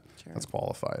from that. That's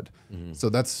qualified. So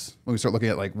that's when we start looking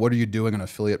at like, what are you doing on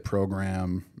affiliate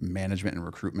program management and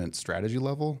recruitment strategy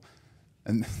level?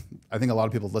 And I think a lot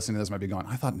of people listening to this might be going,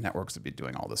 I thought networks would be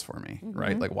doing all this for me,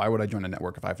 right? Like, why would I join a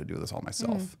network if I have to do this all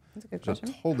myself? That's a good question.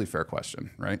 It's a totally fair question,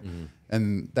 right?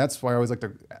 And that's why I always like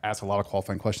to ask a lot of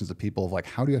qualifying questions to people of like,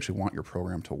 how do you actually want your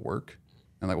program to work?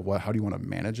 And like, how do you want to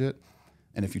manage it?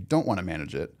 And if you don't want to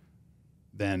manage it,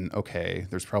 then okay,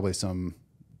 there's probably some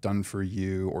done for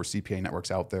you or CPA networks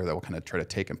out there that will kind of try to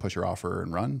take and push your offer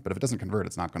and run. But if it doesn't convert,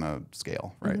 it's not going to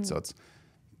scale, right? So it's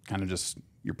kind of just,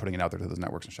 you're putting it out there to those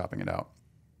networks and shopping it out.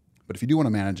 But if you do want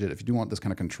to manage it, if you do want this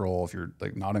kind of control, if you're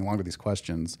like nodding along to these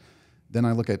questions, then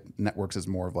I look at networks as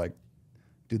more of like,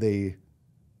 do they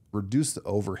reduce the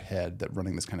overhead that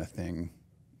running this kind of thing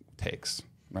takes,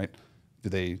 right? Do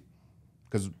they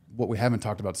Because what we haven't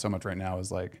talked about so much right now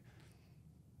is like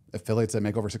affiliates that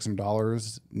make over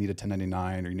 $600 need a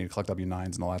 1099 or you need to collect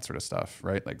W-9s and all that sort of stuff,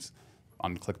 right? Like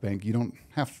on ClickBank, you don't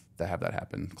have to have that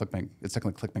happen. ClickBank, it's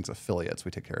technically ClickBank's affiliates.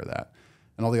 We take care of that.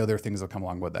 And all the other things that come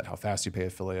along with that, how fast you pay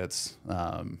affiliates,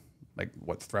 like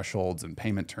what thresholds and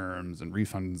payment terms and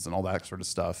refunds and all that sort of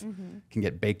stuff can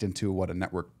get baked into what a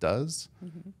network does.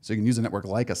 So you can use a network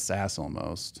like a SaaS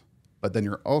almost, but then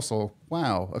you're also,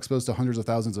 exposed to hundreds of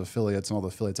thousands of affiliates and all the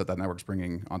affiliates that network's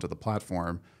bringing onto the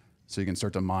platform. So you can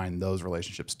start to mine those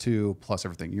relationships too, plus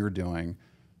everything you're doing.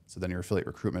 So then your affiliate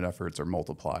recruitment efforts are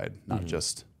multiplied, not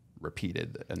just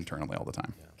repeated internally all the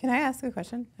time. Can I ask a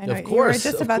question? I know Of course, you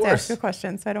were just about to ask a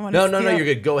question, so I don't want No, to no, you're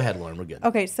good. Go ahead, Lauren. We're good.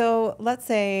 Okay, so let's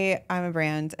say I'm a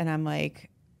brand and I'm like,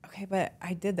 okay, but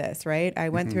I did this, right? I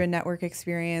went through a network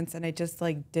experience and I just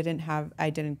like I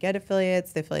didn't get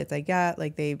affiliates. The affiliates I got,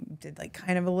 like they did like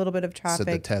kind of a little bit of traffic.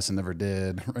 Said the test and never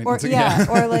did. Right? Or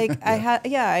or like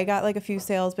I got like a few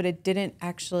sales, but it didn't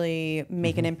actually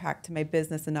make an impact to my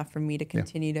business enough for me to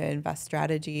continue to invest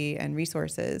strategy and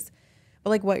resources. But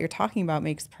like what you're talking about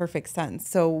makes perfect sense.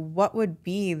 So what would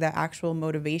be the actual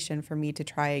motivation for me to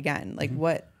try again? Like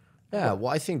what? Yeah,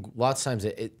 well, I think lots of times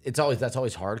that's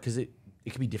always hard because it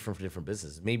can be different for different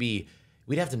businesses. Maybe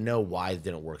we'd have to know why it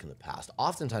didn't work in the past.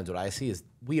 Oftentimes what I see is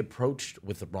we approached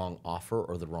with the wrong offer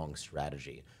or the wrong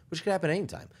strategy, which could happen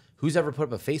anytime. Who's ever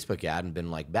put up a Facebook ad and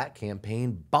been like, that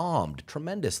campaign bombed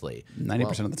tremendously?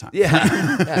 90% of the time.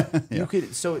 Yeah. You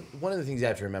could. So one of the things you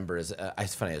have to remember is,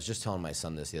 it's funny, I was just telling my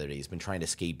son this the other day. He's been trying to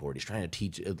skateboard. He's trying to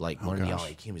teach, learn the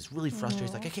ollie. He was really frustrated.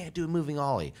 He's like, I can't do a moving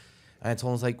ollie. And I told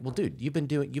him, I was like, well, dude, you've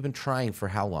been trying for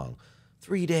how long?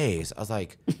 3 days. I was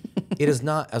like, it is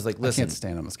not. I was like, listen. I can't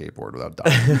stand on a skateboard without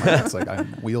dying. It's like I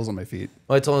have wheels on my feet.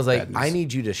 Well, I told him, I was like, I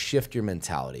need you to shift your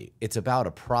mentality. It's about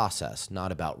a process,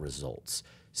 not about results.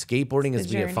 Skateboarding is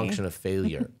being a function of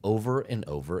failure over and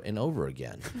over and over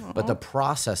again. But the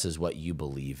process is what you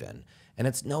believe in. And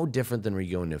it's no different than when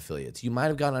you go into affiliates. You might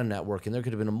have gone on a network and there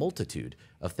could have been a multitude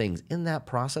of things in that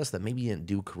process that maybe you didn't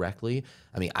do correctly.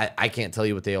 I mean, I can't tell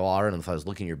you what they all are. And if I was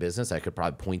looking at your business, I could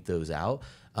probably point those out.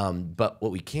 But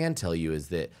what we can tell you is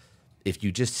that if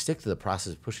you just stick to the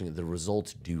process of pushing it, the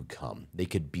results do come. They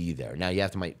could be there. Now you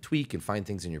have to might tweak and find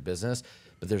things in your business,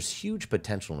 but there's huge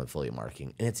potential in affiliate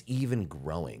marketing and it's even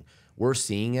growing. We're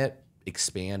seeing it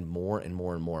expand more and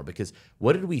more and more because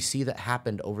what did we see that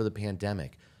happened over the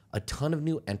pandemic? A ton of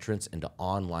new entrants into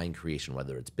online creation,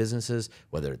 whether it's businesses,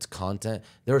 whether it's content.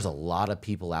 There's a lot of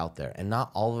people out there and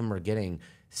not all of them are getting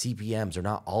CPMs or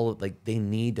not all of, like they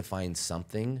need to find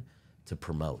something to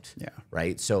promote,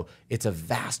 right? So it's a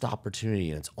vast opportunity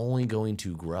and it's only going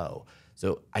to grow.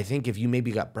 So I think if you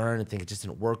maybe got burned and think it just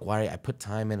didn't work, why I put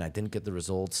time in, I didn't get the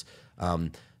results,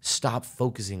 stop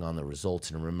focusing on the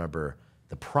results and remember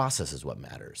the process is what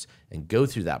matters. And go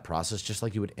through that process just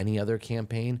like you would any other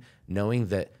campaign, knowing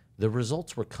that the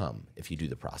results will come if you do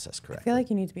the process correctly. I feel like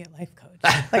you need to be a life coach.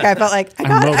 Like I felt like I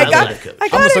got I'm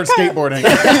gonna start skateboarding.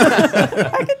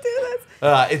 I could do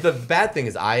this. The bad thing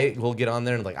is I will get on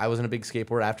there and like I wasn't a big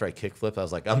skateboarder. After I kickflipped, I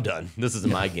was like, I'm done. This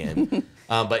isn't my game.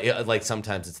 But like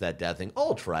sometimes it's that dad thing.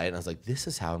 I'll try it. And I was like, this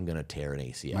is how I'm gonna tear an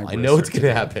ACL. I know it's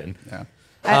gonna happen.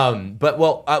 But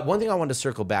one thing I wanted to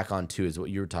circle back on too is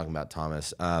what you were talking about,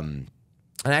 Thomas.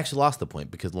 And I actually lost the point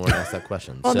because Lauren asked that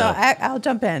question. Well, no, I'll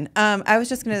jump in. I was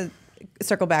just going to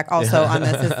circle back also on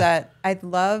this is that I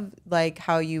love like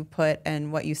how you put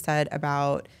and what you said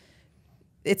about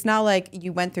it's not like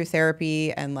you went through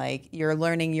therapy and like you're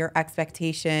learning your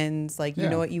expectations, like you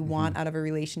know what you want out of a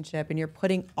relationship and you're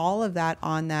putting all of that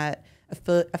on that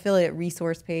affiliate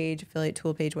resource page, affiliate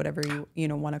tool page, whatever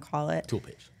you want to call it. Tool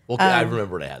page. Well, I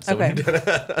remember what I had. So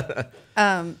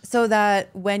okay. So that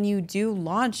when you do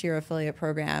launch your affiliate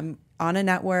program on a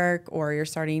network or you're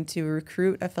starting to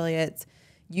recruit affiliates,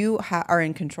 you are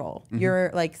in control. You're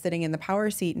like sitting in the power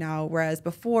seat now, whereas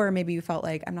before maybe you felt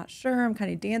like, I'm not sure, I'm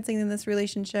kind of dancing in this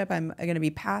relationship, I'm going to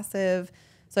be passive.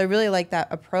 So I really like that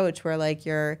approach where like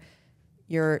you're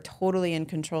totally in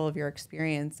control of your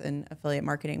experience in affiliate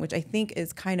marketing, which I think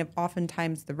is kind of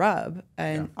oftentimes the rub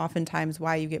and oftentimes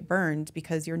why you get burned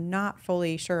because you're not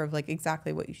fully sure of like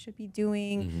exactly what you should be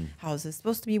doing. How is this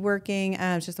supposed to be working?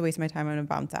 And it's just a waste of my time. I'm going to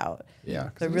bounce out.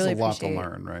 Yeah. So It's really a lot to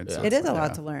learn, right? So it is a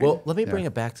lot to learn. Well, let me bring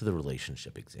it back to the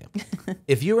relationship example.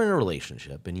 If you were in a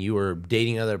relationship and you were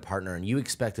dating another partner and you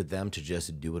expected them to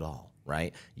just do it all,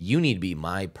 right? You need to be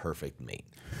my perfect mate.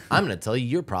 I'm going to tell you,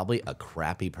 you're probably a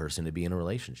crappy person to be in a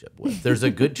relationship with. There's a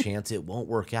good chance it won't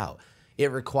work out. It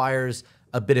requires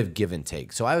a bit of give and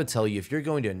take. So I would tell you, if you're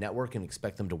going to a network and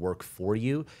expect them to work for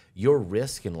you, your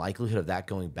risk and likelihood of that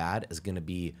going bad is going to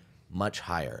be much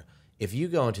higher. If you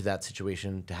go into that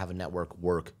situation to have a network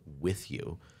work with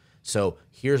you, so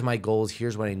here's my goals,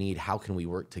 here's what I need, how can we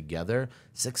work together?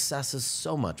 Success is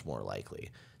so much more likely.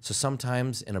 So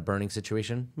sometimes in a burning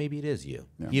situation, maybe it is you,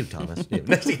 Thomas. You're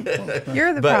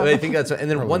the But problem. I think that's, and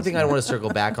then one thing I want to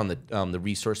circle back on the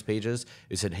resource pages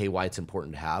is said, hey, why it's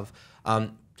important to have.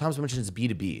 Thomas mentioned it's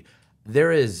B2B.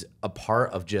 There is a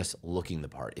part of just looking the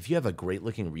part. If you have a great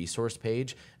looking resource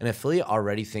page, an affiliate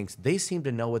already thinks they seem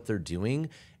to know what they're doing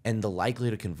and the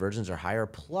likelihood of conversions are higher.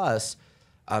 Plus,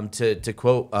 to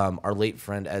quote our late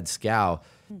friend Ed Scow,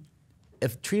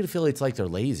 if treat affiliates like they're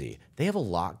lazy, they have a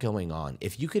lot going on.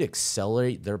 If you could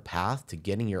accelerate their path to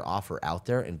getting your offer out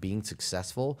there and being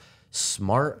successful,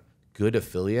 smart, good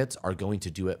affiliates are going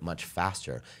to do it much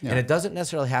faster. And it doesn't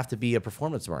necessarily have to be a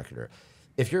performance marketer.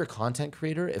 If you're a content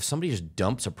creator, if somebody just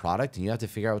dumps a product and you have to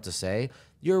figure out what to say,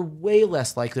 you're way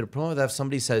less likely to promote that if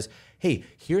somebody says, hey,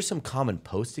 here's some common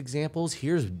post examples,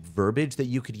 here's verbiage that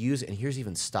you could use, and here's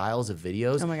even styles of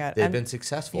videos that have been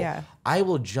successful. Yeah. I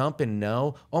will jump and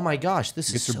know, oh my gosh,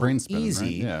 this is your so brain spinning,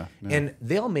 easy. right? Yeah. And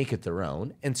they'll make it their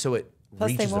own. And so it Plus,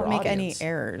 they reaches won't their make any audience.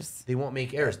 errors. They won't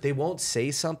make errors. They won't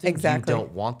say something Exactly. you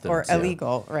don't want them Or to.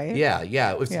 illegal, right? Yeah,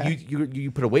 yeah. If Yeah.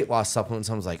 you put a weight loss supplement and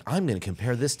someone's like, I'm going to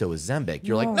compare this to Ozempic.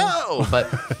 You're like, no,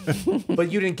 but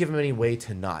you didn't give them any way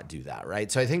to not do that, right?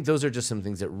 So I think those are just some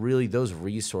things that really, those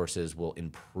resources will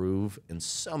improve in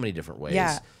so many different ways.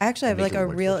 Yeah, I actually have Make like it a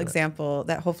work real for it. example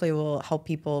that hopefully will help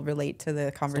people relate to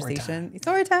the conversation.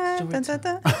 Story time. Dun, dun,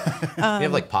 dun. You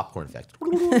have like popcorn effect.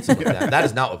 Something like that. That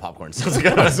is not what popcorn sounds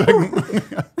like.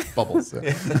 Bubbles.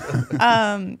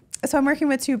 So I'm working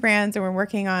with two brands, and we're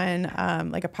working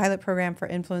on like a pilot program for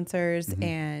influencers.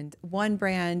 And one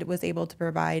brand was able to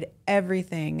provide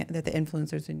everything that the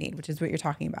influencers would need, which is what you're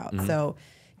talking about. So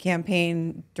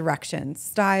campaign directions,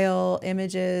 style,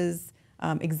 images,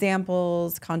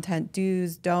 examples, content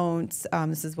do's, don'ts.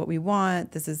 This is what we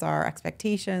want. This is our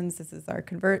expectations. This is our the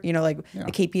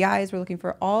KPIs we're looking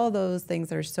for. All those things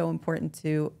that are so important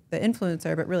to the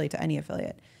influencer, but really to any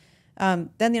affiliate.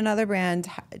 Then another brand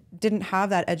didn't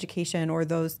have that education or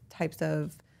those types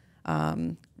of, I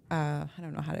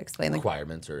don't know how to explain.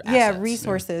 Requirements or assets.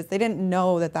 Resources. They didn't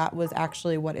know that that was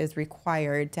actually what is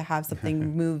required to have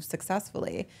something move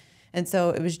successfully. And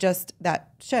so it was just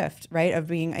that shift, right, of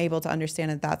being able to understand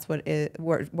that that's what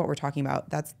we're talking about.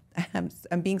 That's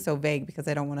I'm being so vague because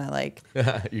I don't want to like.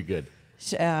 You're good.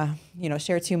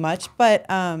 Share too much. But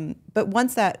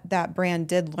once that brand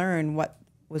did learn what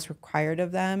was required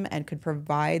of them and could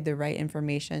provide the right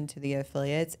information to the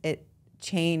affiliates, it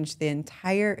changed the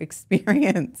entire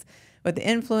experience with the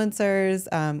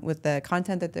influencers, with the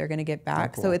content that they're going to get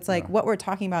back. Cool. So it's like what we're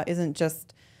talking about isn't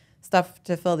just stuff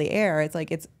to fill the air. It's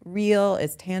like it's real,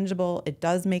 it's tangible, it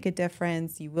does make a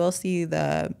difference. You will see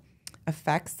the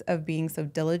effects of being so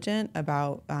diligent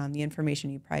about the information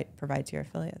you provide to your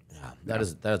affiliates. Yeah, that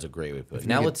is a great way to put it.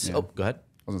 Now let's, go ahead.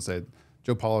 I was going to say,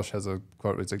 Joe Polish has a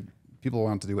quote. It's like, people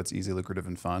want to do what's easy, lucrative,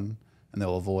 and fun, and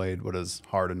they'll avoid what is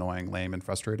hard, annoying, lame, and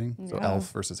frustrating. So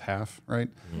elf versus half, right?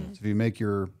 So if you make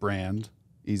your brand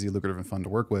easy, lucrative, and fun to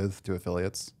work with to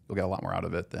affiliates, you'll get a lot more out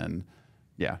of it than,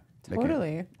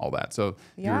 making all that. So if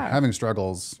you're having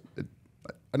struggles, I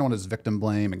don't want to just victim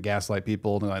blame and gaslight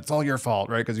people. No, it's all your fault,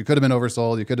 right? Because you could have been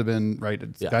oversold. You could have been, right?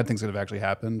 Bad things could have actually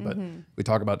happened. But we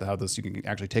talk about how you can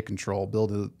actually take control,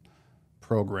 build a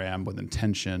program with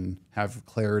intention, have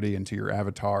clarity into your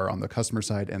avatar on the customer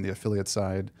side and the affiliate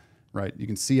side, right? You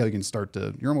can see how you can start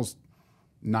to, you're almost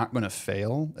not going to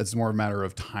fail. It's more a matter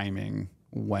of timing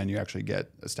when you actually get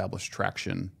established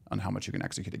traction on how much you can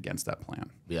execute against that plan.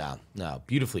 Yeah, no,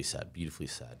 beautifully said, beautifully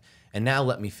said. And now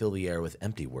let me fill the air with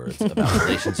empty words about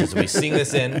relationships. We sing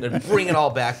this in and bring it all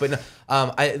back. But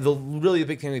the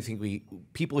big thing I think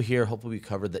people here, hopefully we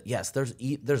covered that, yes,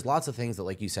 there's lots of things that,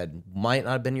 like you said, might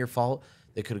not have been your fault.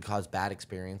 That could have caused bad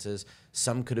experiences.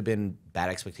 Some could have been bad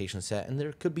expectations set, and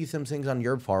there could be some things on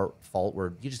your fault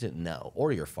where you just didn't know,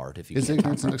 or your fart if you. Is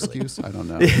ignorance an excuse? I don't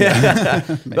know.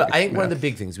 But I think one of the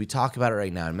big things we talk about it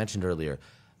right now. I mentioned earlier,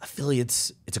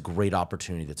 affiliates. It's a great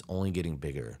opportunity that's only getting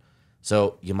bigger.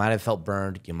 So you might have felt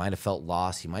burned, you might have felt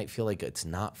lost, you might feel like it's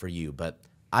not for you. But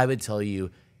I would tell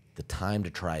you, the time to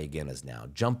try again is now.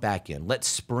 Jump back in. Let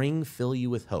spring fill you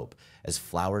with hope as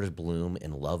flowers bloom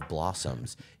and love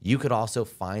blossoms. You could also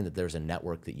find that there's a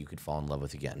network that you could fall in love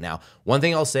with again. Now, one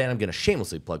thing I'll say, and I'm going to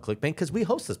shamelessly plug ClickBank because we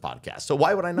host this podcast, so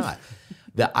why would I not?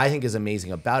 That I think is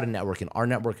amazing about a network, and our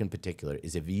network in particular,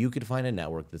 is if you could find a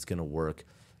network that's going to work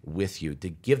with you to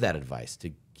give that advice,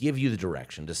 to give you the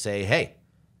direction, to say, hey,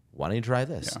 why don't you try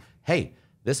this? Yeah. Hey,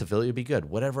 this affiliate would be good,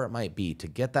 whatever it might be. To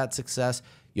get that success,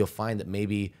 you'll find that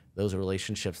maybe those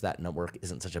relationships, that network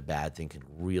isn't such a bad thing, can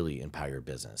really empower your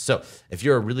business. So if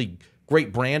you're a really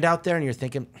great brand out there and you're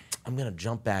thinking, I'm going to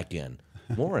jump back in,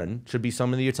 Lauren should be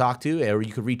someone that you talk to, or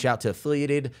you could reach out to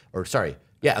affiliated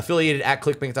at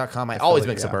clickbank.com. I always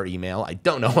mix up our email. I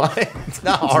don't know why. It's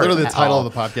not hard. Literally the title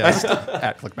of the podcast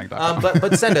at clickbank.com.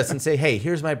 But send us and say, hey,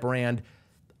 here's my brand.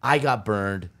 I got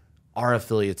burned. Our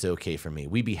affiliate's okay for me.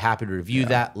 We'd be happy to review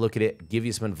that, look at it, give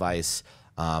you some advice,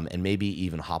 and maybe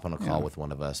even hop on a call with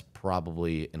one of us,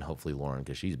 probably, and hopefully Lauren,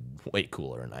 because she's way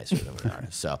cooler and nicer than we are.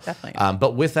 So, definitely.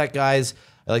 But with that, guys,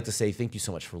 I'd like to say thank you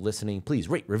so much for listening. Please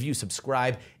rate, review,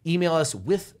 subscribe, email us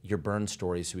with your burn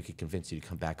stories so we can convince you to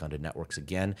come back onto networks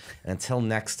again. And until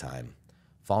next time,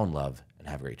 fall in love and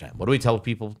have a great time. What do we tell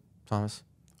people, Thomas?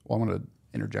 Well, I want to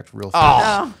interject real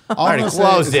fast. I already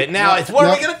closed it. Now it's what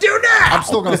are we going to do now? I'm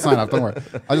still going to sign off. Don't worry. I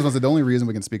just want to say the only reason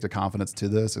we can speak to confidence to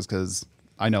this is because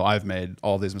I know I've made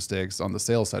all these mistakes on the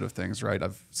sales side of things, right?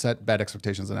 I've set bad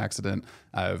expectations on accident.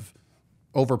 I've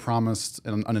overpromised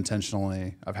and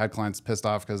unintentionally. I've had clients pissed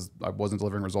off because I wasn't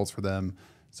delivering results for them.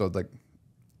 So like,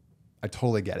 I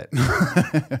totally get it.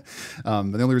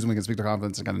 And the only reason we can speak to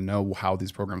confidence and kind of know how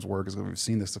these programs work is because we've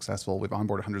seen this successful. We've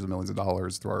onboarded hundreds of millions of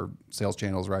dollars through our sales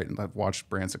channels, right? And I've watched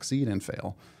brands succeed and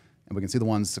fail. And we can see the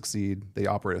ones succeed, they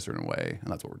operate a certain way.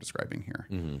 And that's what we're describing here.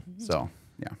 So,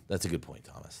 yeah. That's a good point,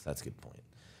 Thomas. That's a good point.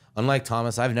 Unlike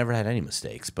Thomas, I've never had any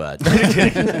mistakes, but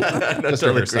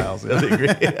totally styles,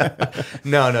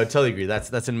 No, totally agree. That's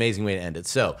an amazing way to end it.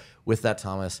 So with that,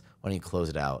 Thomas, why don't you close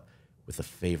it out with a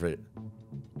favorite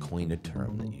coined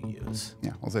term that you use?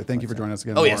 Yeah, I'll say thank you for joining us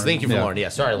again. Oh, Lauren. yes, thank you for Lauren. Yeah,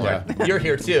 sorry, Lauren. You're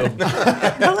here too.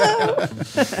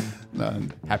 Hello.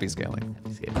 Happy scaling.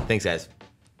 Thanks, guys.